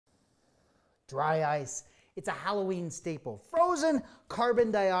Dry ice. It's a Halloween staple. Frozen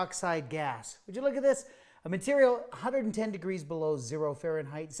carbon dioxide gas. Would you look at this? A material 110 degrees below 0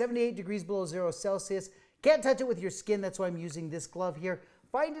 Fahrenheit, 78 degrees below 0 Celsius. Can't touch it with your skin. That's why I'm using this glove here.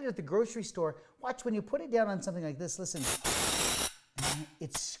 Find it at the grocery store. Watch when you put it down on something like this. Listen.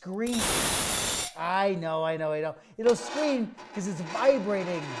 It screams. I know. It'll scream because it's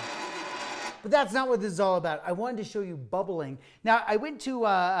vibrating. But that's not what this is all about. I wanted to show you bubbling. Now, I went to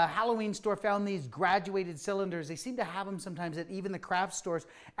a Halloween store, found these graduated cylinders. They seem to have them sometimes at even the craft stores.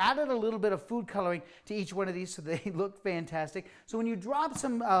 Added a little bit of food coloring to each one of these so they look fantastic. So when you drop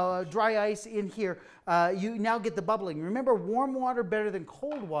some dry ice in here, you now get the bubbling. Remember, warm water better than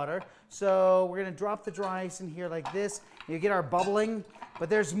cold water. So we're going to drop the dry ice in here like this. You get our bubbling, but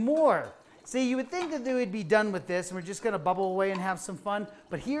there's more. See, you would think that they would be done with this and we're just going to bubble away and have some fun.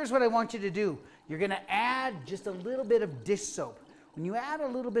 But here's what I want you to do. You're going to add just a little bit of dish soap. When you add a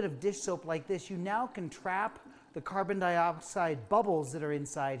little bit of dish soap like this, you now can trap the carbon dioxide bubbles that are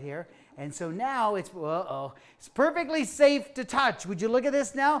inside here. And so now it's perfectly safe to touch. Would you look at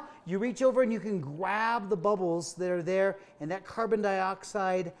this now? You reach over and you can grab the bubbles that are there, and that carbon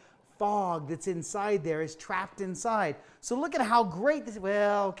dioxide fog that's inside there is trapped inside. So look at how great this,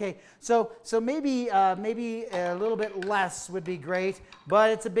 well, okay. So maybe a little bit less would be great, but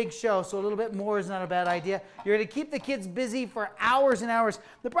it's a big show, so a little bit more is not a bad idea. You're gonna keep the kids busy for hours and hours.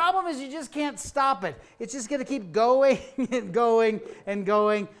 The problem is you just can't stop it. It's just gonna keep going and going and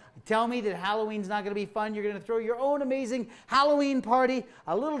going. Tell me that Halloween's not gonna be fun. You're gonna throw your own amazing Halloween party,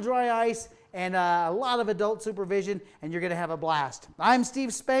 a little dry ice, and a lot of adult supervision, and you're going to have a blast. I'm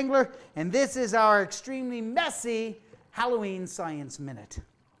Steve Spangler, and this is our extremely messy Halloween Science Minute.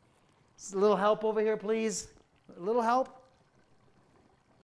 A little help over here, please. A little help?